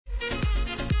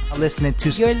Listening to.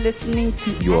 You're listening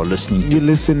to. You're listening. You're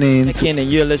listening. Again,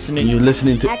 and you're listening. You're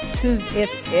listening to Active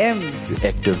FM. to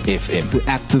Active FM. To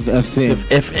Active FM.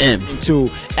 FM. To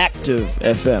Active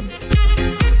FM.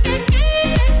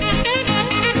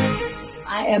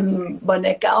 I am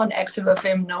Boneka on Active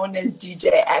FM, known as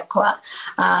DJ Aqua.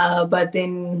 But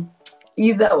then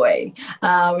either way,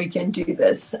 we can do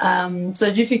this. So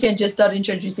if you can just start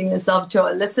introducing yourself to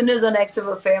our listeners on Active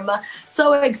FM.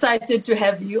 So excited to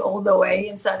have you all the way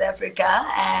in South Africa.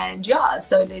 And yeah,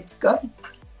 so let's go.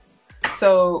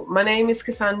 So my name is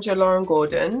Cassandra Lauren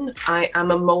Gordon. I am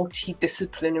a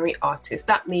multidisciplinary artist.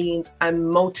 That means I'm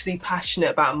multiply passionate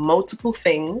about multiple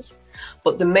things.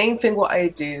 But the main thing what I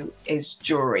do is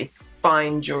jewelry,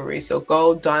 fine jewelry. So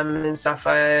gold, diamonds,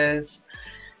 sapphires,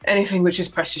 anything which is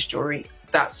precious jewelry.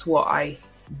 That's what I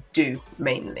do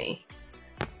mainly.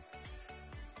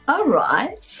 All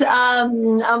right.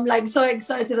 I'm like so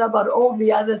excited about all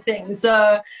the other things.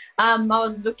 So I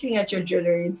was looking at your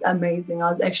jewelry. It's amazing. I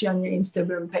was actually on your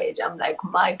Instagram page. I'm like,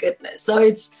 my goodness. So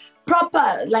it's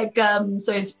proper, like,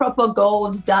 so it's proper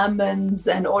gold, diamonds,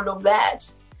 and all of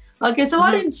that. Okay, so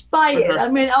what inspired? I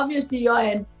mean, obviously you're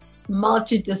in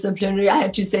multidisciplinary. I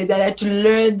had to say that. I had to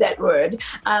learn that word,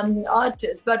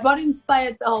 artist. But what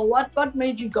inspired the whole? What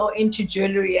made you go into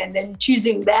jewelry and then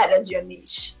choosing that as your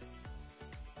niche?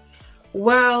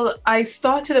 Well, I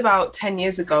started about 10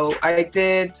 years ago. I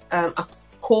did a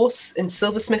course in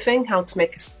silversmithing, how to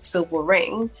make a silver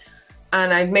ring.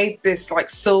 And I made this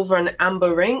like silver and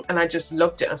amber ring, and I just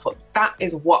loved it. And I thought, that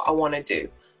is what I want to do.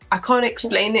 I can't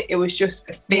explain it. It was just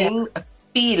a thing, a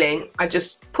feeling. I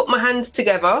just put my hands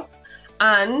together,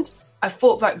 and I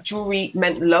thought that jewelry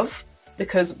meant love,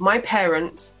 because my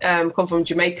parents come from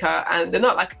Jamaica, and they're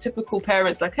not like typical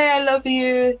parents, like, hey, I love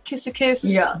you, kiss a kiss,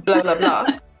 blah, blah, blah.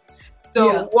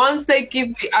 So once they give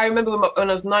me, I remember when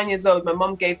I was 9 years old, my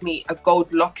mom gave me a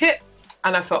gold locket,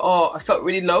 and I thought, I felt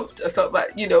really loved. I felt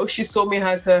that, she saw me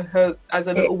as a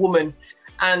little woman.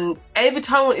 And every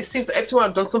time, it seems like every time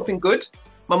I've done something good,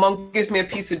 my mom gives me a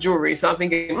piece of jewelry. So I'm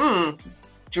thinking,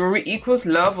 jewelry equals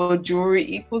love, or jewelry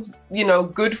equals,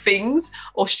 good things,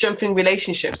 or strengthening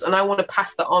relationships. And I want to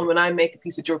pass that on when I make a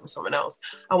piece of jewelry for someone else.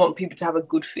 I want people to have a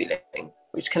good feeling,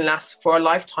 which can last for a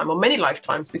lifetime or many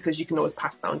lifetimes, because you can always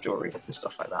pass down jewelry and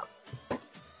stuff like that.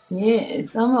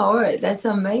 Yes, I'm all right. That's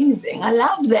amazing. I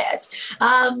love that.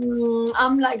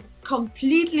 I'm like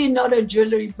completely not a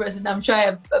jewelry person. I'm sure I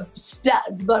have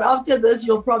studs, but after this,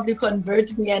 you'll probably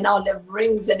convert me and I'll have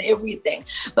rings and everything.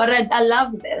 But I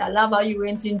love that. I love how you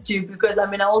went into, because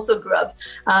I also grew up,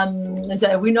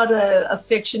 so we're not a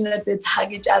affectionate, let's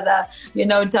hug each other,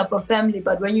 type of family.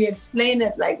 But when you explain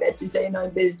it like that, you say,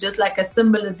 there's just like a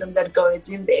symbolism that goes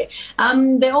in there.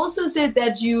 They also said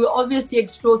that you obviously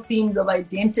explore themes of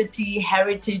identity,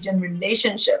 heritage, and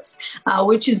relationships,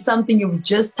 which is something you've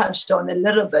just touched on a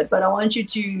little bit. But I want you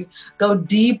to go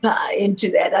deeper into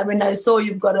that. I saw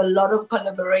you've got a lot of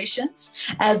collaborations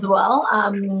as well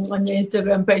on your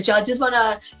Instagram page. I just want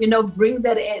to, bring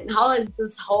that in. How has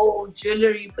this whole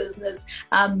jewelry business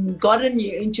gotten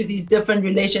you into these different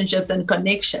relationships and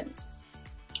connections?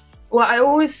 Well, I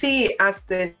always see it as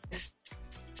this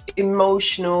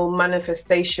emotional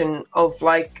manifestation of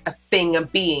like a thing, a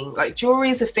being. Like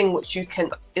jewelry is a thing which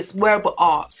it's wearable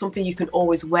art, something you can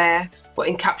always wear, what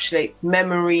encapsulates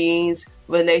memories,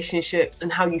 relationships,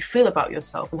 and how you feel about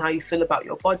yourself and how you feel about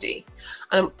your body.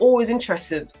 And I'm always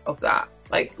interested of that.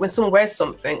 Like when someone wears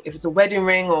something, if it's a wedding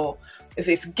ring or if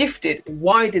it's gifted,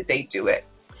 why did they do it?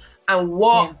 And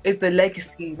what is the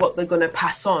legacy, what they're going to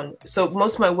pass on? So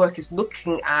most of my work is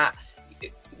looking at,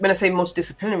 when I say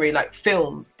multidisciplinary, like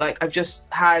films. Like I've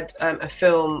just had a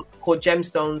film called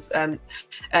Gemstones,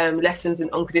 Lessons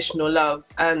in Unconditional Love,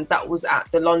 and that was at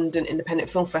the London Independent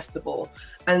Film Festival.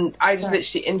 And I just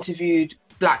literally interviewed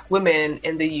Black women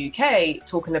in the UK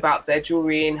talking about their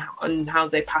jewelry and how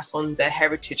they pass on their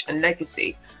heritage and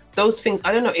legacy. Those things,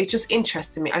 I don't know, it just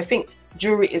interested me. I think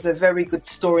jewelry is a very good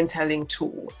storytelling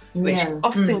tool, which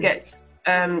often gets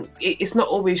it's not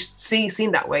always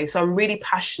seen that way. So I'm really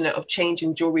passionate of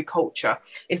changing jewelry culture.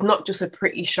 It's not just a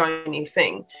pretty shiny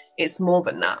thing, it's more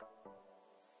than that.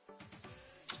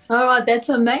 All right, that's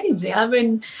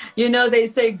amazing. They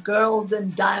say girls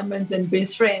and diamonds and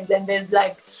best friends, and there's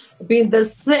like been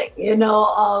this thing,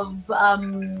 of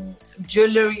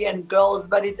jewelry and girls,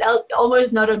 but it's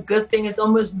almost not a good thing. It's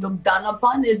almost looked down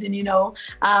upon, as in,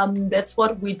 that's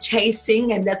what we're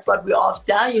chasing and that's what we're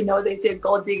after. They say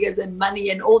gold diggers and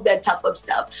money and all that type of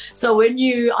stuff. So when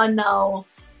you are now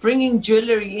bringing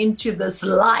jewelry into this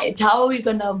light, how are we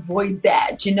going to avoid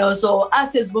that? So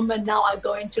us as women now are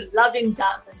going to loving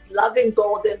diamonds diamonds, loving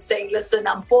gold and saying, listen,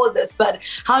 I'm for this. But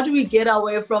how do we get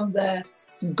away from the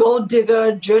gold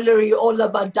digger jewelry, all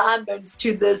about diamonds,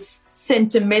 to this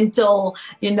sentimental,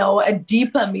 a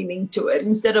deeper meaning to it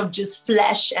instead of just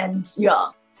flash and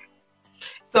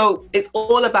So it's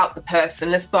all about the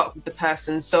person. Let's start with the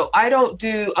person. So I don't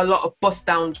do a lot of bust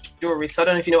down jewelry. So I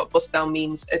don't know if you know what bust down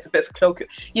means. It's a bit of a colloquial,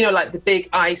 like the big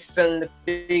ice and the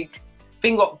big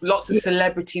thing what lots of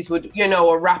celebrities would,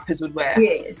 or rappers would wear.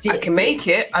 Yes, I can make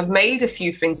it. I've made a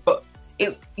few things, but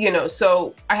it's,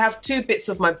 so I have two bits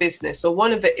of my business. So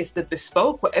one of it is the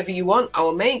bespoke, whatever you want, I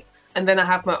will make. And then I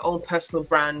have my own personal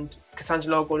brand,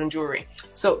 Cassandra Golden Jewelry.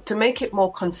 So to make it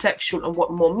more conceptual and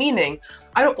what more meaning,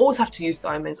 I don't always have to use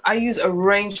diamonds. I use a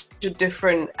range of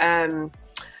different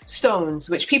stones,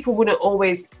 which people wouldn't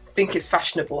always think is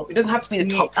fashionable. It doesn't have to be the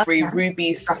top three,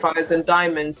 rubies, sapphires, and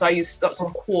diamonds. So I use lots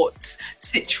of quartz,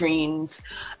 citrines,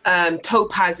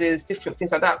 topazes, different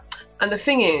things like that. And the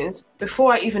thing is,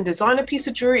 before I even design a piece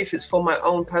of jewelry, if it's for my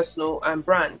own personal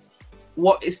brand,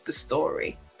 what is the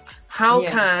story? How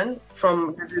can,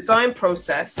 from the design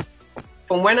process,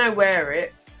 from when I wear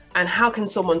it, and how can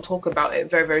someone talk about it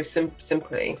very, very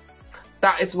simply?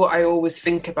 That is what I always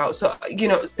think about. So,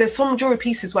 there's some jewelry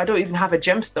pieces where I don't even have a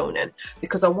gemstone in,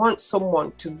 because I want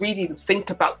someone to really think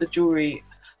about the jewelry.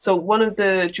 So one of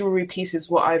the jewelry pieces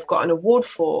what I've got an award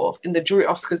for in the Jewelry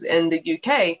Oscars in the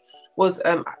UK was,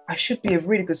 I should be a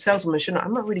really good saleswoman, shouldn't I?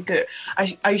 I'm not really good.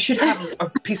 I should have a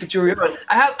piece of jewelry on.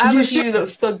 I have a few little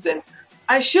studs in.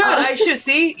 I should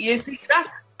see. You see, that's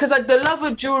because the love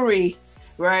of jewelry,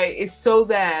 right, is so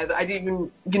there that I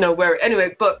didn't even, wear it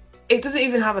anyway. But it doesn't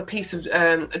even have a piece of,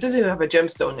 it doesn't even have a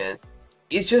gemstone in.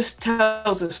 It just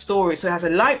tells a story. So it has a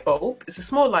light bulb. It's a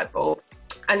small light bulb,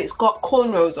 and it's got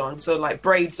cornrows on, so like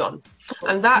braids on,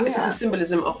 and that is just a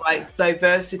symbolism of like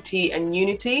diversity and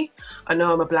unity. I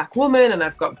know I'm a Black woman and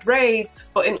I've got braids,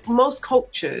 but in most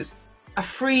cultures, a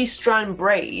 3-strand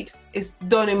braid is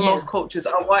done in most cultures.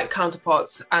 Our white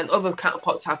counterparts and other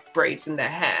counterparts have braids in their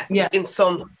hair in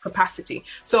some capacity.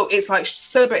 So it's like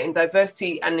celebrating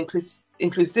diversity and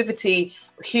inclusivity,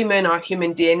 our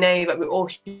human DNA, like we're all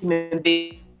human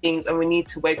beings and we need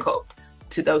to wake up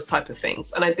to those type of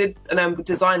things. And I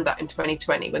designed that in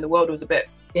 2020 when the world was a bit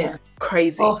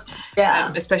crazy,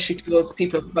 especially towards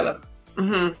people of color.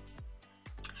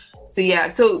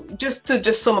 So just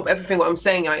to sum up everything what I'm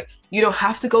saying, you don't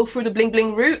have to go through the bling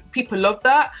bling route. People love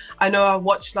that. I know I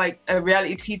watched like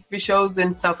reality TV shows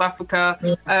in South Africa.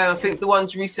 I think the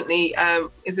ones recently,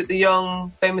 is it The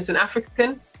Young, Famous and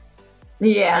African?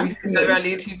 The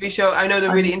reality TV show. I know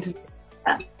they're really into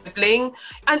bling.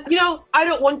 And I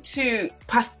don't want to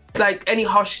pass like any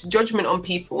harsh judgment on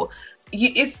people.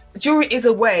 Jewelry is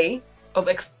a way of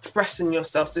expressing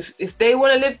yourself. So if they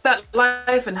want to live that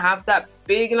life and have that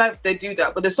big life, they do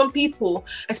that. But there's some people,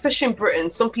 especially in Britain,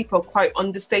 some people are quite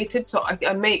understated. So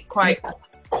I make quite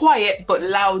quiet but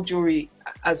loud jewelry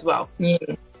as well.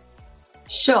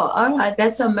 Sure. All right.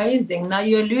 That's amazing. Now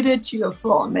you alluded to your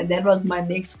film, and that was my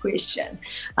next question.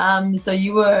 So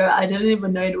I didn't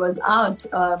even know it was out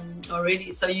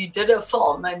already. So you did a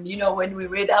film, and when we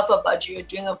read up about you, you're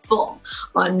doing a film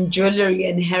on jewelry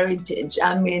and heritage.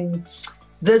 I mean,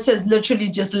 this has literally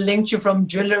just linked you from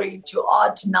jewelry to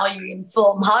art. Now you're in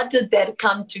film. How did that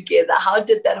come together? How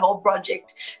did that whole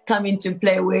project come into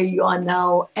play where you are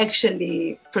now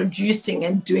actually producing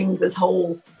and doing this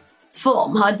whole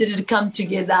film? How did it come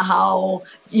together?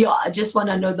 I just want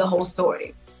to know the whole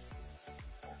story.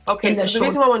 Okay, so the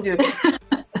reason why I want to do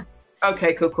it.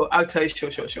 Okay, cool. I'll tell you,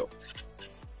 sure. So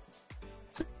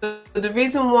the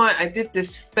reason why I did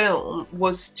this film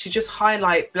was to just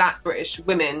highlight Black British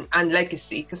women and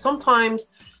legacy, because sometimes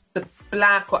the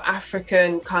Black or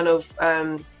African kind of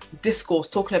discourse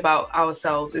talking about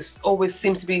ourselves always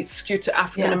seems to be skewed to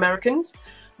African Americans.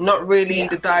 Not really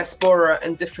the diaspora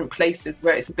and different places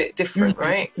where it's a bit different,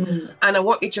 right? And I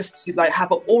wanted just to like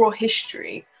have an oral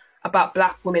history about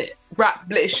Black women,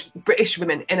 British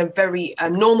women in a very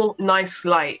normal, nice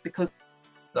light, because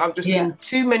I've just seen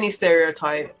too many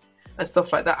stereotypes and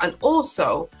stuff like that. And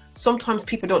also, sometimes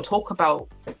people don't talk about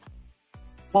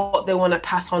what they want to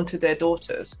pass on to their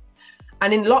daughters.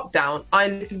 And in lockdown, I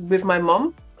lived with my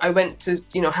mom. I went to,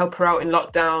 help her out in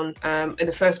lockdown, in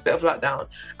the first bit of lockdown.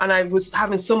 And I was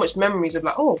having so much memories of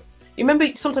like, you remember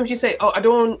sometimes you say, I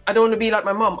don't want to be like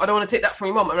my mom. I don't want to take that from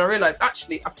your mom. And I realized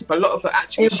actually, I've took a lot of her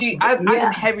actually.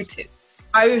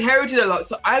 I inherited a lot.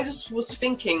 So I just was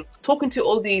thinking, talking to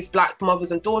all these Black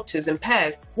mothers and daughters in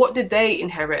pairs, what did they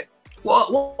inherit?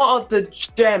 What are the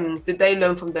gems did they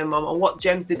learn from their mom? And what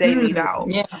gems did they leave out?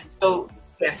 So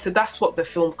that's what the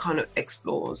film kind of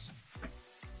explores.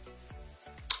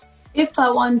 If I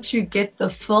want to get the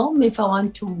film, if I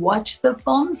want to watch the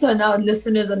film, so now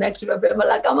listeners on Active FM are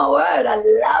like, oh my word, I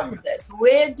love this.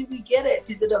 Where do we get it?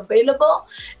 Is it available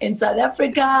in South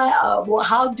Africa?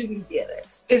 How do we get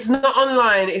it? It's not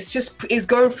online. It's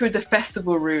going through the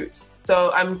festival route.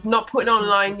 So I'm not putting it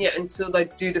online yet until I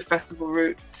do the festival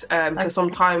route. Because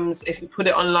sometimes if you put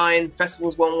it online,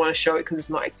 festivals won't want to show it because it's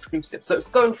not exclusive. So it's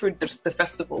going through the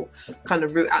festival kind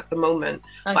of route at the moment.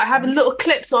 Okay. But I have little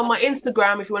clips on my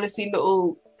Instagram if you want to see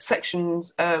little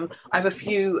sections. I have a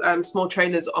few small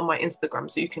trailers on my Instagram,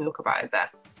 so you can look about it there.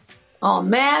 Oh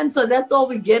man, so that's all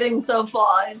we're getting so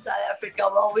far in South Africa.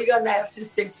 Well, we're gonna have to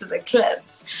stick to the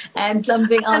clips and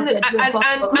something else and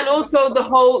also the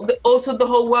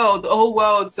whole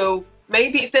world. So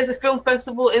maybe if there's a film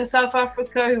festival in South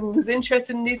Africa who's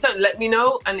interested in these, let me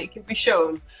know and it can be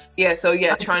shown. Yeah, so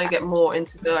yeah, trying to get more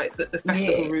into the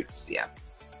festival routes. Yeah.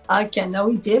 Okay, no,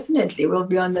 we definitely will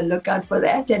be on the lookout for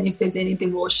that. And if there's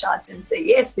anything, we'll shout and say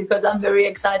yes, because I'm very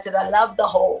excited. I love the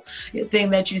whole thing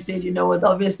that you said, with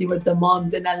obviously with the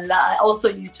moms. And I also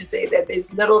used to say that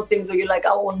there's little things where you're like,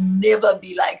 I will never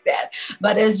be like that.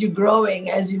 But as you're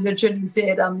growing, as you literally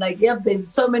said, I'm like, yep, there's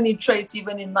so many traits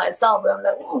even in myself. I'm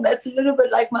like, that's a little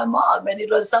bit like my mom. And it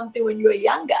was something when you were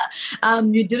younger,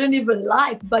 you didn't even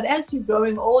like. But as you're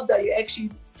growing older, you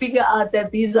actually figure out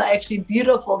that these are actually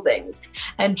beautiful things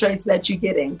and traits that you're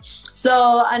getting.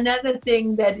 So another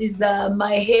thing that is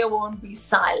my hair won't be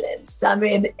silenced. I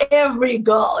mean, every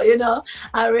girl,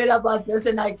 I read about this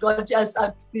and I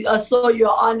saw you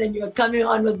on and you're coming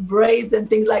on with braids and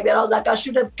things like that. I was like, I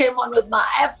should have came on with my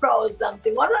afro or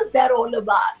something. What was that all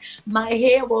about? My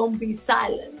hair won't be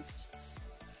silenced.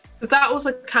 That was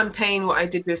a campaign what I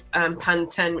did with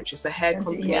Pantene, which is a hair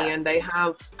company, and they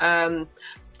have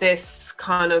this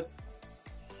kind of,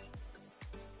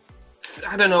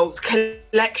 I don't know,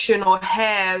 collection or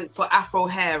hair for Afro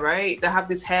hair, right? They have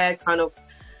this hair kind of,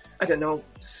 I don't know,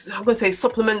 I'm gonna say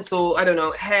supplements or I don't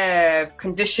know, hair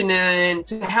conditioning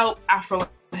to help Afro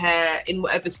hair in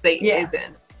whatever state it is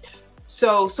in.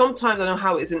 So sometimes, I don't know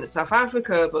how it is in South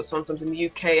Africa, but sometimes in the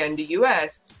UK and the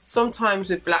US, sometimes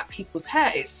with Black people's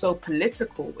hair, it's so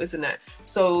political, isn't it?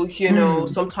 So,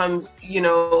 sometimes,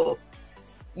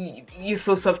 you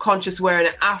feel self-conscious wearing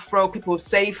an afro, people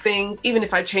say things, even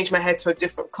if I change my hair to a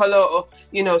different color,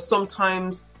 or,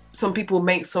 sometimes some people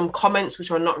make some comments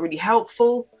which are not really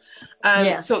helpful.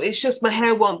 So it's just, my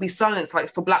hair won't be silenced. Like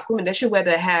for Black women, they should wear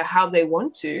their hair how they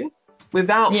want to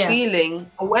without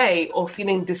feeling away or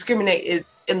feeling discriminated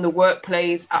in the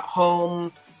workplace, at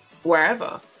home,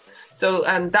 wherever. So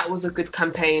that was a good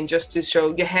campaign just to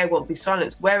show your hair won't be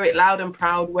silenced. Wear it loud and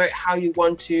proud, wear it how you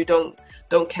want to, don't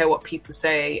care what people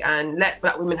say, and let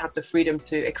Black women have the freedom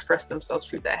to express themselves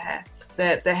through their hair.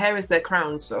 Their hair is their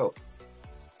crown, so.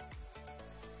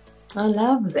 I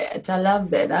love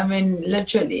that. I mean,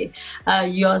 literally,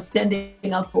 you're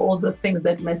standing up for all the things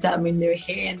that matter. I mean, your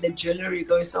hair and the jewelry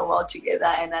go so well together.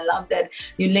 And I love that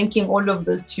you're linking all of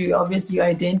this to obviously your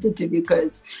identity,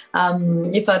 because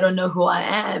if I don't know who I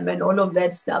am and all of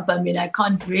that stuff, I mean, I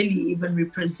can't really even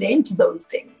represent those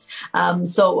things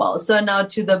so well. So now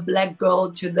to the Black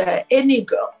girl, to any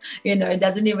girl, it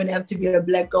doesn't even have to be a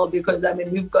Black girl, because I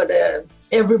mean, we've got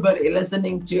everybody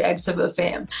listening to Active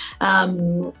FM.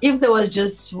 If there was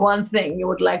just one thing you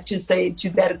would like to say to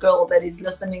that girl that is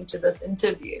listening to this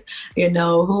interview,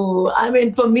 who, I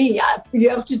mean, for me, you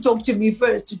have to talk to me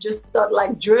first to just start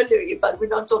like jewelry, but we're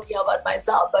not talking about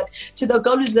myself. But to the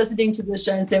girl who's listening to the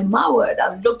show and say, my word,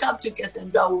 I look up to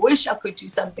Cassandra, I wish I could do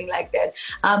something like that.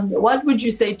 What would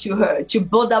you say to her to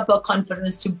build up her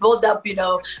confidence, to build up,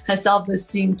 her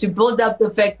self-esteem, to build up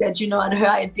the fact that, and her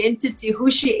identity,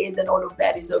 who she is and all of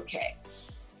that is okay?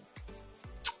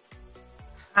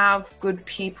 Have good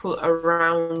people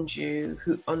around you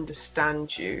who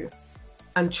understand you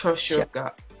and trust your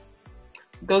gut.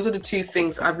 Those are the two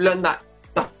things. I've learned that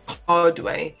the hard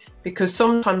way, because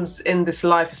sometimes in this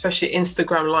life, especially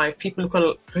Instagram life, people look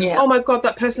on, oh my God,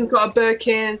 that person's got a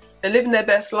Birkin, they're living their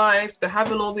best life, they're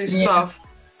having all this stuff.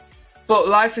 But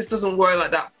life doesn't work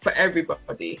like that for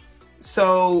everybody.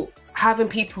 So having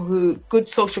people good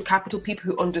social capital, people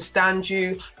who understand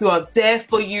you, who are there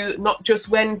for you, not just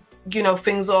when,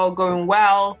 things are going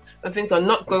well and things are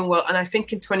not going well. And I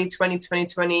think in 2020,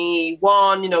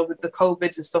 2021, with the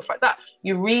COVID and stuff like that,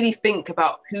 you really think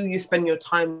about who you spend your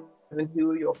time with and who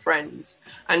are your friends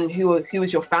and who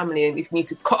is your family. And if you need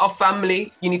to cut off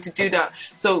family, you need to do that.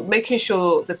 So making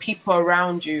sure the people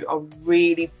around you are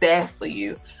really there for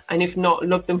you. And if not,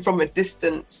 love them from a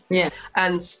distance.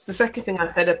 And the second thing I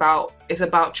said is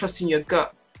about trusting your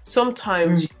gut.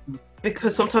 Sometimes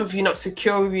because sometimes if you're not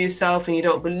secure with yourself and you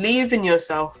don't believe in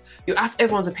yourself, you ask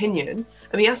everyone's opinion.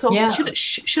 I mean, should I do this?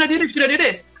 Should I do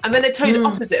this? And then they tell you the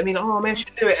opposite. I mean, oh, maybe I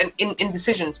should do it. And in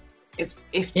decisions, if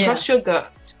trust your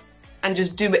gut and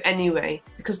just do it anyway,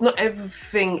 because not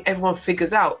everything everyone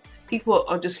figures out. People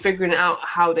are just figuring out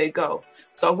how they go.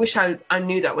 So I wish I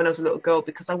knew that when I was a little girl,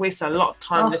 because I wasted a lot of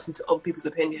time listening to other people's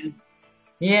opinions.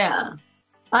 Yeah.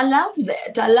 I love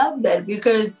that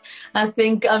because I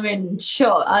think, I mean,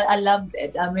 sure, I love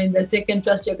that. I mean, the second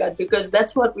trust your gut, because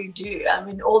that's what we do. I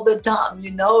mean, all the time,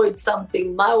 you know, it's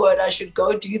something, my word, I should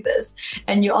go do this.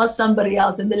 And you ask somebody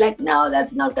else and they're like, no,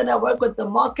 that's not going to work with the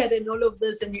market and all of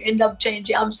this. And you end up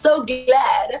changing. I'm so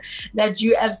glad that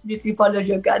you absolutely followed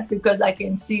your gut, because I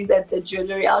can see that the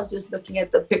jewelry, I was just looking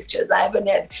at the pictures. I haven't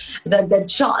had the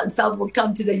chance. I will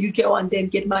come to the UK one day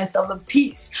and get myself a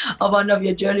piece of one of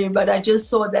your jewelry. But I just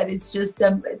saw that it's just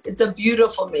it's a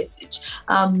beautiful message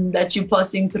that you're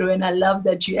passing through, and I love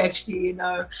that you actually, you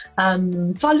know,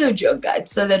 followed your gut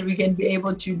so that we can be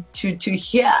able to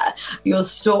hear your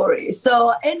story.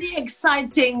 So any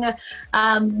exciting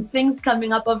things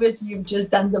coming up? Obviously you've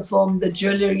just done the film, the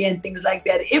jewelry and things like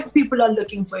that. If people are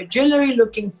looking for jewelry,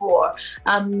 looking for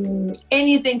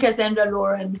anything Cassandra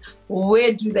Lauren,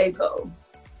 where do they go?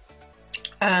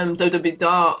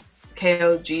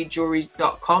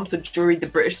 www.klgjewelry.com. So jewelry, the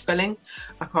British spelling.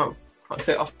 I can't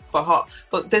say it off by heart.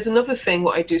 But there's another thing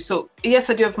what I do. So yes,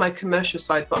 I do have my commercial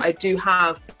side, but I do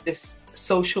have this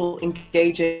social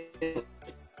engaging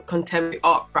contemporary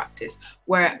art practice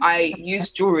where I use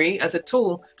jewelry as a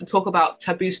tool to talk about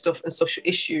taboo stuff and social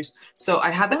issues. So I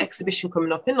have an exhibition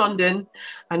coming up in London.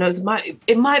 I know it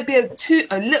might be a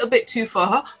little bit too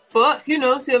far, but who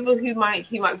knows, he might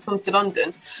come to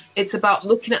London. It's about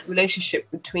looking at the relationship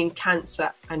between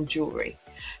cancer and jewelry.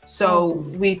 So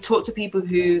we talk to people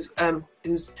who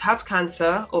have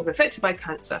cancer or been affected by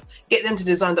cancer, get them to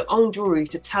design their own jewelry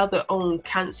to tell their own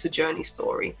cancer journey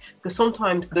story. Because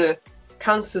sometimes the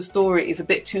cancer story is a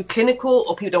bit too clinical,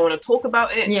 or people don't want to talk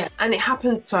about it. Yeah. And it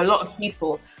happens to a lot of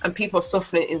people, and people are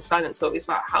suffering in silence. So it's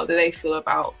like, how do they feel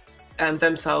about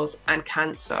themselves and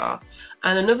cancer?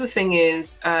 And another thing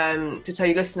is, to tell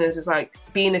you listeners, is like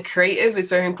being a creative is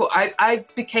very important. I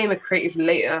became a creative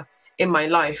later in my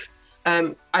life.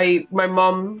 My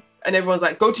mom and everyone's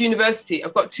like, go to university.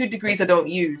 I've got 2 degrees I don't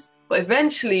use. But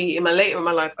eventually, later in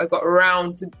my life, I got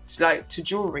around to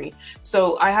jewelry.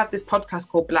 So I have this podcast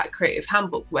called Black Creative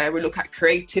Handbook, where we look at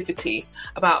creativity,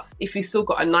 about if you still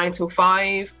got a 9 to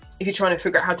 5, if you're trying to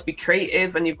figure out how to be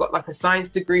creative and you've got like a science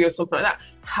degree or something like that,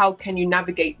 how can you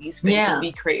navigate these things and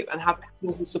be creative and have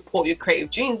people who support your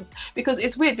creative genes? Because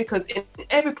it's weird, because in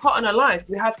every part in our life,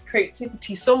 we have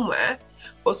creativity somewhere,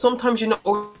 but sometimes you're not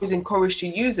always encouraged to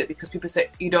use it because people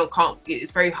say can't,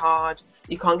 it's very hard.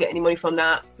 You can't get any money from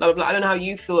that, blah, blah, blah. I don't know how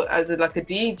you feel as a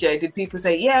DJ. Did people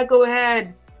say, yeah, go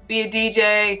ahead, be a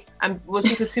DJ? And was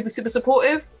people super, super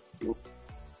supportive?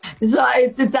 So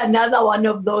it's another one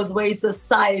of those where it's a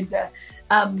side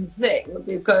thing,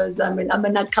 because I'm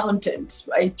an accountant,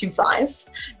 right, 8 to 5,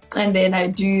 and then I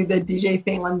do the DJ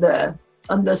thing on the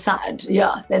side.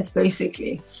 Yeah, that's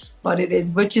basically what it is,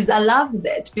 which is, I love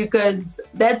that, because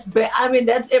that's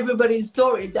everybody's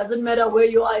story. It doesn't matter where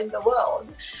you are in the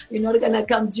world. You're not going to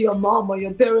come to your mom or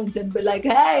your parents and be like,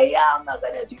 hey, I'm not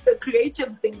going to do the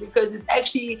creative thing, because it's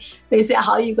actually, they say,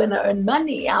 how are you going to earn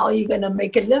money? How are you going to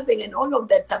make a living? And all of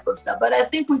that type of stuff. But I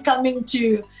think we're coming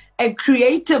to a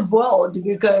creative world,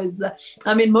 because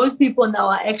most people now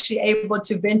are actually able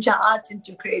to venture out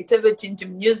into creativity, into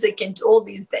music, into all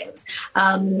these things.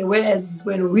 Whereas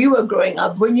when we were growing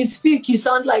up, when you speak, you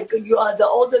sound like you are the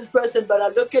oldest person, but I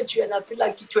look at you and I feel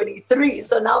like you're 23.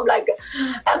 So now I'm like,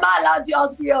 am I allowed to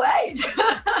ask your age?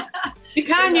 You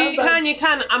can.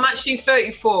 I'm actually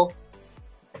 34.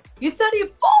 You're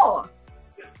 34?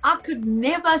 I could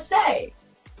never say.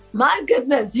 My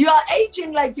goodness, you are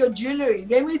aging like your jewelry.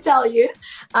 Let me tell you,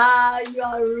 you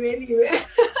are really, really,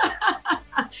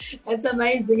 that's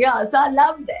amazing. Yeah, so I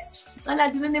love that. And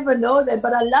I didn't even know that,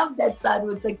 but I love that side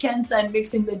with the cancer and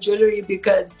mixing the jewelry,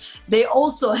 because they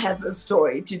also have a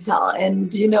story to tell.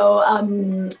 And,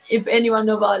 if any one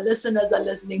of our listeners are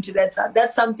listening to that side,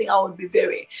 that's something I would be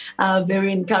very,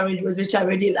 very encouraged with, which I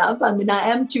really love. I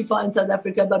am too far in South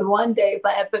Africa, but one day if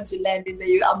I happen to land in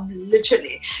the UK, I'm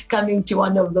literally coming to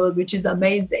one of those, which is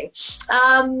amazing.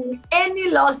 Any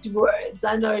last words?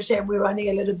 I know, Shem, we're running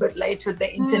a little bit late with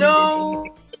the internet.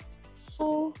 No.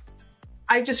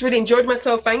 I just really enjoyed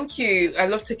myself. Thank you. I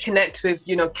love to connect with,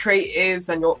 creatives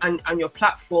and your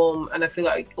platform. And I feel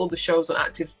like all the shows on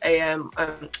Active AM,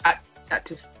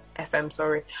 Active FM,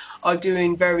 sorry, are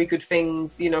doing very good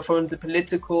things, you know, from the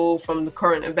political, from the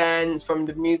current events, from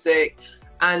the music.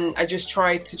 And I just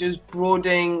try to just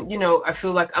broaden, you know, I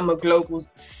feel like I'm a global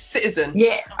citizen.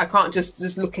 Yes. I can't just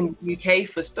look in the UK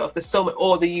for stuff. There's so much,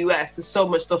 or the US, there's so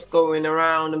much stuff going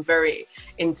around. I'm very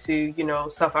into, you know,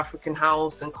 South African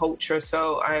house and culture.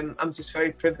 So I'm just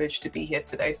very privileged to be here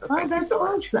today. So thank you so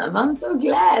much. Awesome. I'm so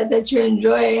glad that you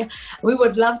enjoy. We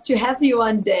would love to have you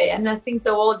one day. And I think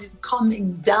the world is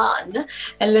calming down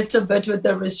a little bit with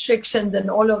the restrictions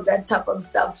and all of that type of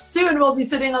stuff. Soon we'll be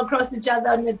sitting across each other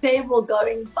on the table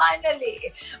going,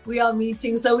 finally, we are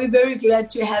meeting. So we're very glad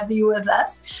to have you with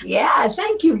us. Yeah,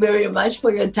 thank you very much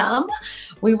for your time.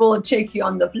 We will check you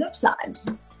on the flip side.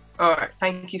 All right.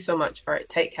 Thank you so much. All right.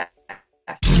 Take care.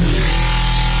 Like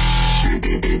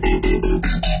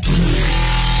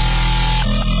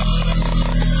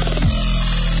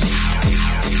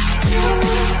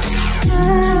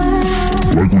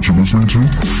what you're listening to?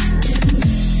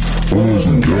 Follow us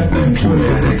on Twitter at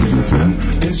Active FM,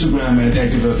 Instagram at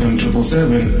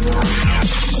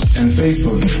ActiveFM777, and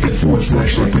Facebook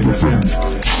 /ActiveFM.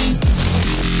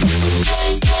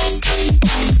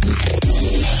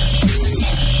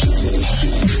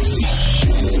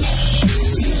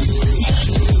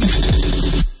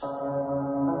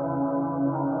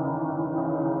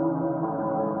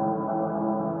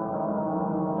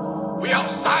 We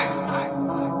outside.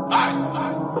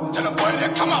 Tell the boy to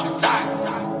come outside.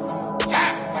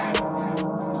 Yeah.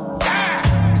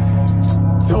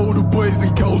 Tell the boys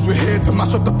and girls we're here to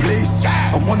mash up the place.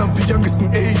 I'm one of the youngest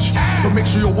in age, so make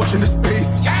sure you're watching the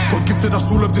space. God gifted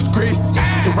us all of this grace,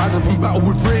 so rise up and battle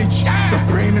with rage. Just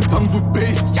praying in tongues with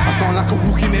bass. I sound like a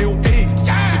walking AOA.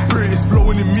 The spirit is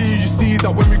flowing in me. You see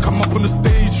that when we come up on the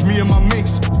stage, me and my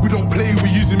mates, we don't play, we're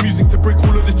using music to break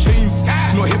all of the chains.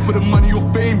 Not here for the money or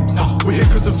fame, we're here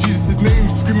because of Jesus' name.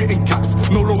 Screaming in caps,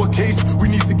 no lowercase. We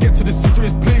need to get to the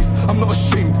secretest place. I'm not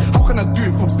ashamed, how can I do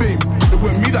it for fame? It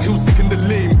weren't me that healed sick and the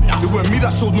lame. It weren't me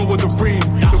that showed no other rain.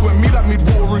 It weren't me that made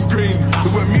water and grain.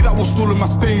 It weren't me that washed all of my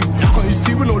stains. Can't you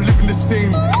see we're not living the same?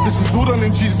 This is all done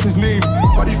in Jesus' name.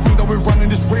 Why do you think that we're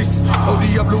running this race? El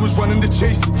Diablo is running the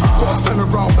chase. Gotta turn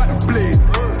around, back the blade.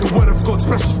 The word of God's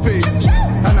precious face.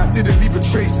 And I didn't leave a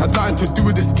trace. Had nothing to do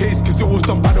with this case, cause it was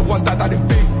done by the one that died in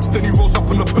faith. Then he rose up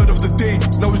on the third of the day.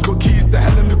 Now he's got keys to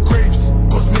hell and the graves.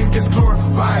 God's name gets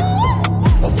glorified.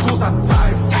 Of course I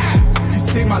tithe. He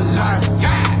saved my life.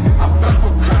 I burned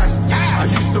for Christ. I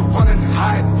used to run and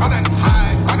hide.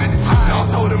 Now I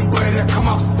tell them boy they come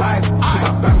outside, cause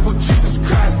I burned for Jesus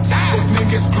Christ. God's name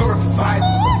gets glorified.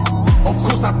 Of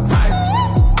course I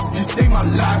tithe. He saved my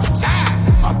life.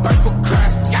 I burned for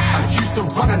Christ. I used to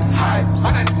run and hide.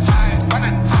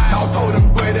 Now I tell them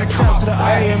boy they come outside.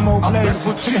 I burned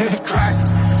for Jesus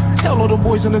Christ. Tell all the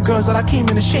boys and the girls that I came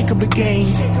in to shake up the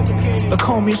game. Look,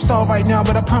 call me a star right now,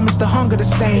 but I promise the hunger the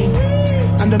same.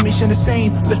 And the mission the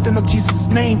same, lifting up Jesus'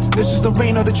 name. This is the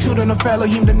reign of the children of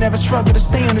Elohim that never struggle to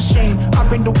stay unashamed. I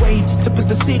bring the wave to put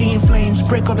the city in flames,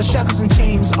 break all the shackles and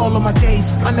chains. All of my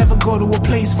days, I never go to a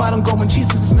place if I don't go in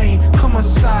Jesus' name. Come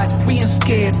outside, we ain't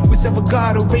scared. We serve a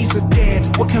God who raised the dead.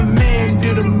 What can man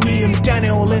do to me? I'm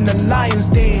Daniel in the lion's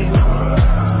den.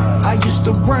 I used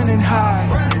to run and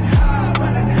hide.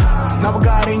 Now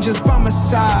God ain't just by my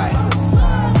side.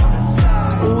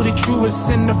 Ooh, the truth is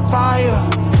in the fire.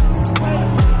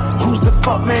 Who's the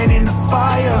fuck man in the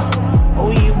fire? Oh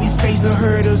yeah, we face the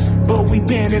hurdles, but we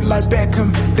bend it like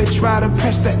Beckham. They try to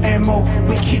press the ammo,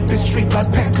 we keep it straight like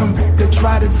Peckham. They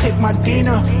try to take my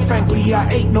dinner, frankly I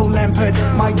ain't no Lampard.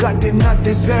 My God did not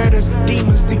desert us,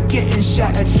 demons to getting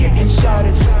shattered, getting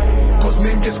shouted. God's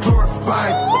name gets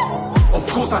glorified. Of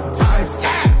course I tithe.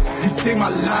 He saved my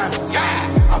life.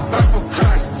 I burned for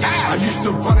Christ. I used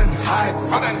to run and hide.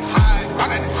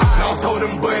 Now I tell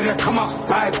them boy they come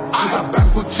outside, cause I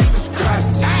burned for Jesus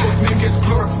Christ. God's name gets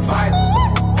glorified.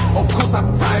 Of course I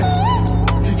tithe.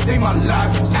 He saved my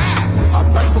life. I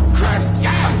burned for Christ. I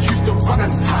used to run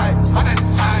and hide.